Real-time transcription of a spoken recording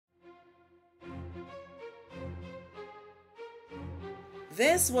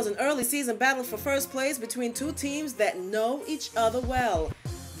This was an early season battle for first place between two teams that know each other well.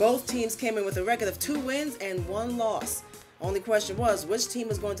 Both teams came in with a record of 2 wins and 1 loss. Only question was which team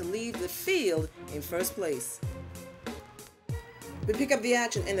was going to leave the field in first place. We pick up the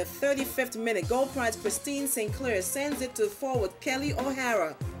action in the 35th minute. Gold Pride's Christine St. Clair sends it to forward Kelly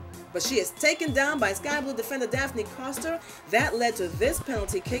O'Hara, but she is taken down by Sky Blue defender Daphne Coster. That led to this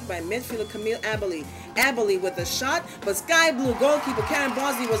penalty kick by midfielder Camille Aberly. Aberly with the shot, but Sky Blue goalkeeper Karen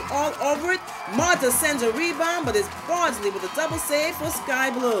Bardsley was all over it. Marta sends a rebound, but it's Bardsley with a double save for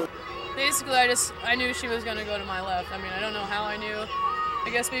Sky Blue. Basically, I knew she was going to go to my left. I mean, I don't know how I knew. I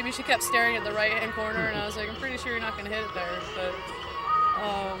guess maybe she kept staring at the right-hand corner, and I was like, I'm pretty sure you're not going to hit it there. But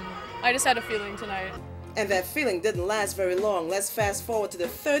I just had a feeling tonight. And that feeling didn't last very long. Let's fast forward to the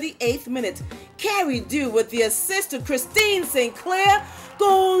 38th minute. Carrie Dew with the assist to Christine St. Clair.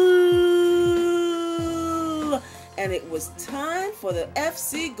 Goal! And it was time for the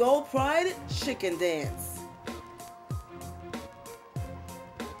FC Gold Pride chicken dance.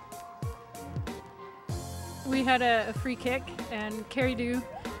 We had a free kick, and Carrie Dew,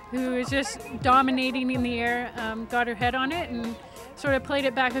 who was just dominating in the air, got her head on it and sort of played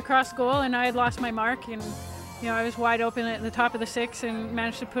it back across goal, and I had lost my mark, and I was wide open at the top of the 6 and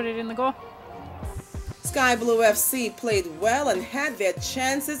managed to put it in the goal. Sky Blue FC played well and had their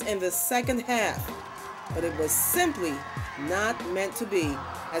chances in the second half, but it was simply not meant to be,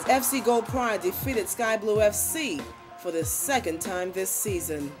 as FC Gold Pride defeated Sky Blue FC for the 2nd time this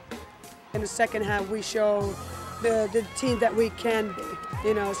season. In the second half, we showed the team that we can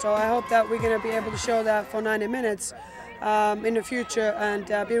be, so I hope that we're going to be able to show that for 90 minutes in the future and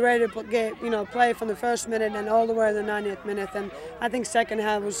be ready to play from the first minute and all the way to the 90th minute. And I think second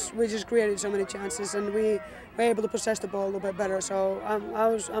half we just created so many chances and we were able to possess the ball a little bit better. So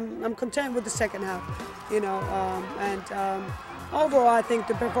I'm content with the second half, overall I think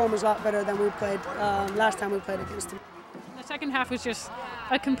the performance is a lot better than we played last time we played against them. The second half was just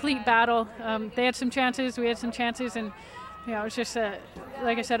a complete battle. They had some chances, we had some chances, and it was just,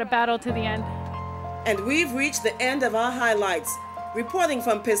 like I said, a battle to the end. And we've reached the end of our highlights. Reporting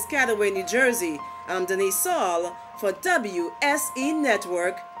from Piscataway, New Jersey, I'm Denise Saul for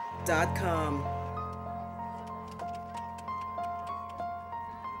WSENetwork.com.